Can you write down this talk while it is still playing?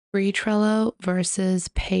Free Trello versus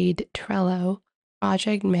paid Trello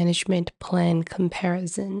project management plan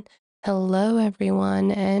comparison. Hello,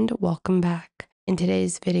 everyone, and welcome back. In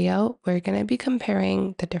today's video, we're going to be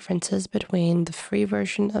comparing the differences between the free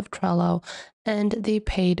version of Trello and the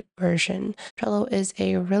paid version. Trello is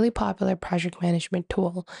a really popular project management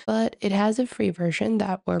tool, but it has a free version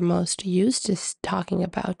that we're most used to talking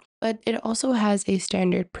about. But it also has a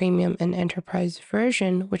standard premium and enterprise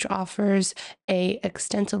version, which offers a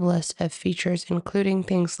extensive list of features, including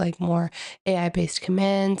things like more AI-based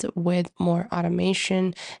commands with more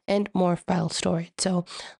automation and more file storage. So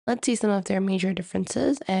let's see some of their major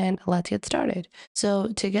differences and let's get started. So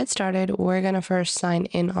to get started, we're going to first sign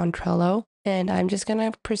in on Trello. And I'm just going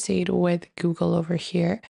to proceed with Google over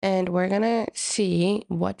here. And we're going to see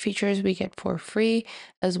what features we get for free,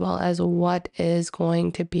 as well as what is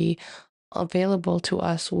going to be available to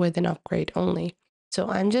us with an upgrade only. So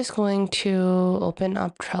I'm just going to open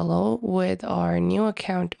up Trello with our new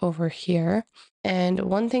account over here. And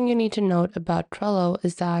one thing you need to note about Trello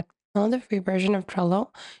is that on the free version of Trello,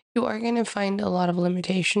 you are going to find a lot of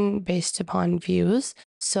limitation based upon views.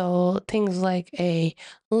 So things like a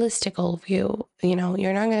listicle view, you're not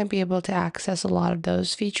going to be able to access a lot of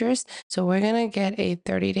those features. So we're going to get a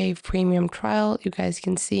 30-day premium trial. You guys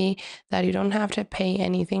can see that you don't have to pay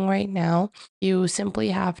anything right now. You simply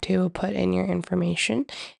have to put in your information.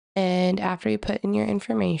 And after you put in your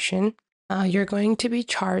information, you're going to be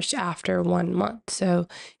charged after 1 month. So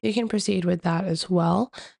you can proceed with that as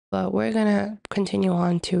well. But we're going to continue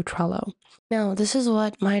on to Trello. Now, this is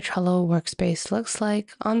what my Trello workspace looks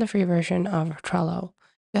like on the free version of Trello.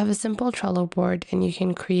 You have a simple Trello board and you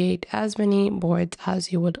can create as many boards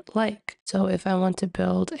as you would like. So if I want to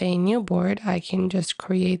build a new board, I can just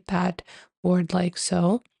create that board like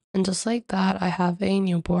so. And just like that, I have a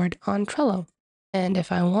new board on Trello. And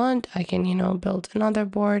if I want, I can, build another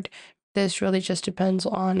board. This really just depends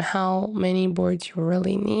on how many boards you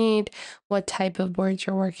really need, what type of boards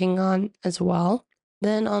you're working on as well.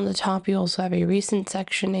 Then on the top, you also have a recent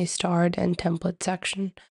section, a starred, and template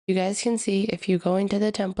section. You guys can see if you go into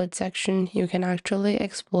the template section, you can actually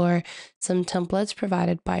explore some templates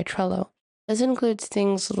provided by Trello. This includes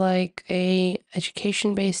things like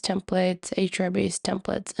education-based templates, HR-based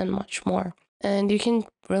templates, and much more. And you can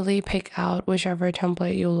really pick out whichever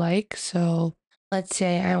template you like. So let's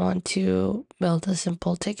say I want to build a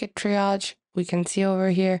simple ticket triage. We can see over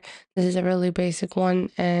here, this is a really basic one,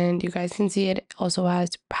 and you guys can see it also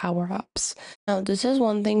has power-ups. Now, this is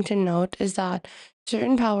one thing to note is that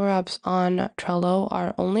certain power-ups on Trello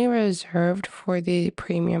are only reserved for the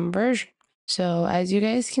premium version. So as you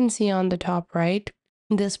guys can see on the top right,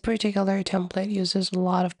 this particular template uses a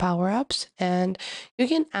lot of power-ups, and you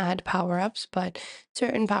can add power-ups, but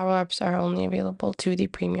certain power-ups are only available to the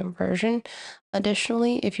premium version.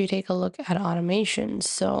 Additionally, if you take a look at automations,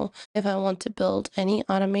 so if I want to build any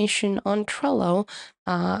automation on Trello,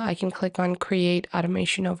 I can click on create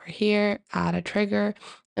automation over here, add a trigger,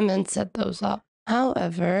 and then set those up.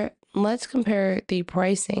 However, let's compare the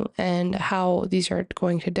pricing and how these are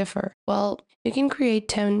going to differ. Well, you can create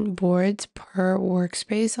 10 boards per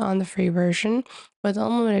workspace on the free version with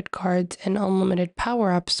unlimited cards and unlimited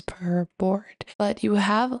power-ups per board. But you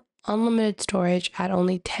have unlimited storage at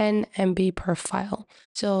only 10 MB per file.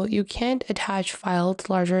 So you can't attach files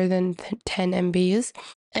larger than 10 MBs.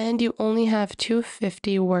 And you only have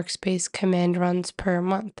 250 workspace command runs per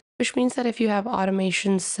month, which means that if you have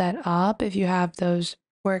automations set up, if you have those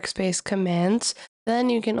workspace commands,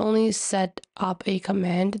 then you can only set up a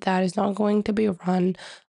command that is not going to be run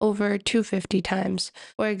over 250 times.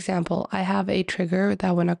 For example, I have a trigger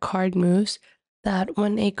that when a card moves,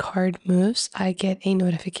 I get a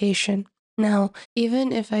notification. Now,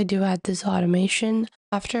 even if I do add this automation,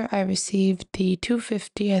 after I receive the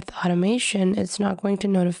 250th automation, it's not going to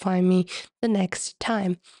notify me the next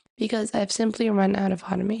time because I've simply run out of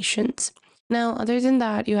automations. Now, other than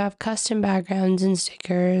that, you have custom backgrounds and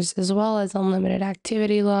stickers, as well as unlimited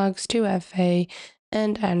activity logs, 2FA,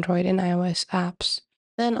 and Android and iOS apps.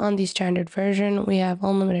 Then on the standard version, we have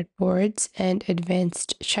unlimited boards and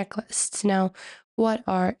advanced checklists. Now, what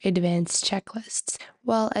are advanced checklists?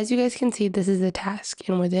 Well, as you guys can see, this is a task.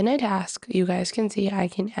 And within a task, you guys can see I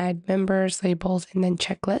can add members, labels, and then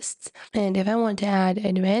checklists. And if I want to add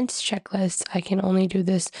advanced checklists, I can only do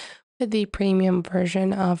this with the premium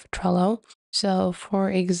version of Trello. So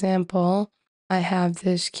for example, I have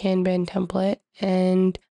this Kanban template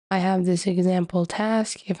and I have this example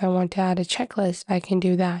task. If I want to add a checklist, I can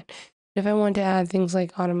do that. If I want to add things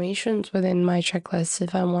like automations within my checklist,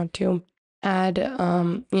 if I want to add,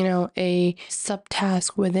 a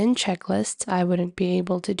subtask within checklists, I wouldn't be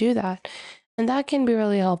able to do that. And that can be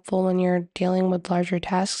really helpful when you're dealing with larger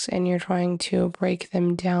tasks and you're trying to break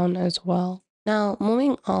them down as well. Now,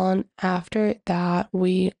 moving on, after that,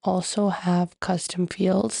 we also have custom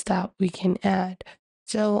fields that we can add.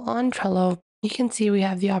 So on Trello, you can see we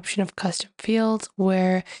have the option of custom fields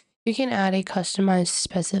where you can add a customized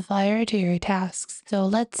specifier to your tasks. So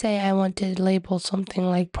let's say I want to label something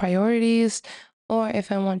like priorities, or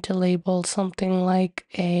if I want to label something like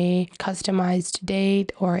a customized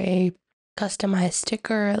date or a customized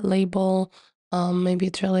sticker label. Maybe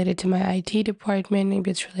it's related to my IT department, maybe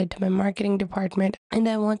it's related to my marketing department, and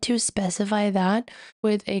I want to specify that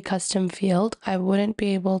with a custom field. I wouldn't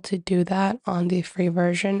be able to do that on the free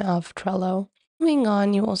version of Trello. Moving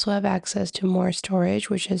on, you also have access to more storage,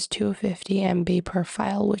 which is 250 MB per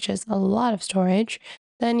file, which is a lot of storage.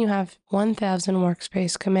 Then you have 1000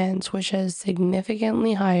 workspace commands, which is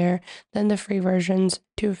significantly higher than the free version's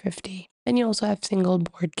 250. Then you also have single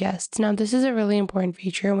board guests. Now, this is a really important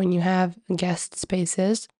feature when you have guest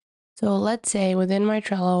spaces. So let's say within my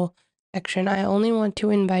Trello section, I only want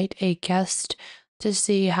to invite a guest to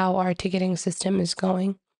see how our ticketing system is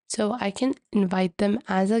going. So I can invite them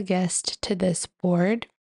as a guest to this board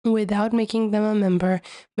without making them a member,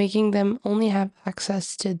 making them only have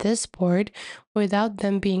access to this board without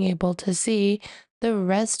them being able to see the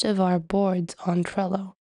rest of our boards on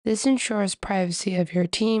Trello. This ensures privacy of your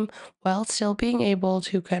team while still being able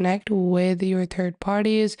to connect with your third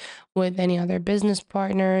parties, with any other business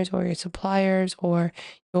partners or your suppliers or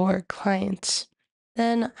your clients.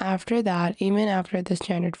 Then after that, even after the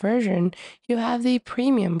standard version, you have the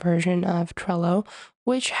premium version of Trello,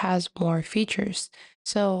 which has more features.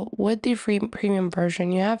 So with the free premium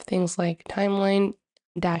version, you have things like timeline,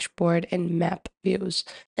 dashboard, and map views.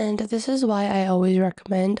 And this is why I always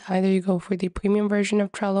recommend either you go for the premium version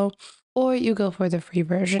of Trello or you go for the free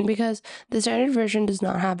version, because the standard version does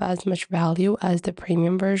not have as much value as the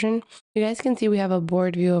premium version. You guys can see we have a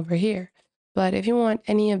board view over here. But if you want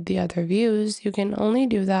any of the other views, you can only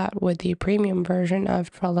do that with the premium version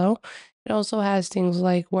of Trello. It also has things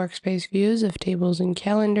like workspace views of tables and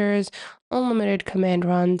calendars, unlimited command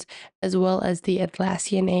runs, as well as the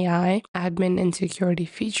Atlassian AI, admin and security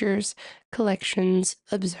features, collections,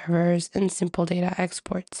 observers, and simple data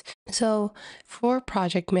exports. So for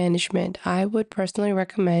project management, I would personally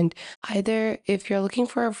recommend either, if you're looking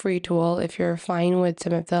for a free tool, if you're fine with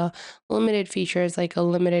some of the limited features like a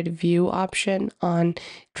limited view option on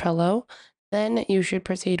Trello, then you should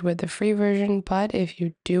proceed with the free version. But if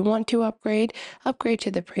you do want to upgrade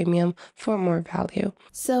to the premium for more value.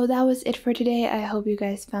 So that was it for today. I hope you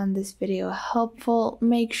guys found this video helpful.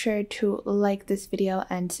 Make sure to like this video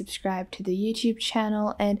and subscribe to the YouTube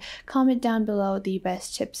channel, and comment down below the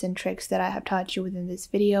best tips and tricks that I have taught you within this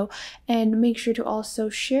video. And make sure to also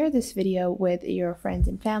share this video with your friends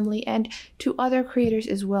and family and to other creators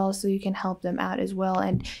as well, so you can help them out as well,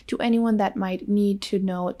 and to anyone that might need to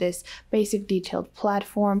know this basic detailed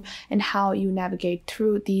platform and how you navigate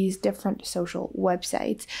through these different social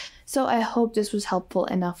websites. So I hope this was helpful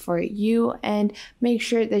enough for you, and make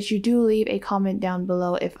sure that you do leave a comment down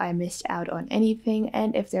below if I missed out on anything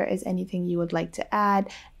and if there is anything you would like to add,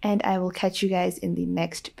 and I will catch you guys in the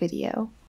next video.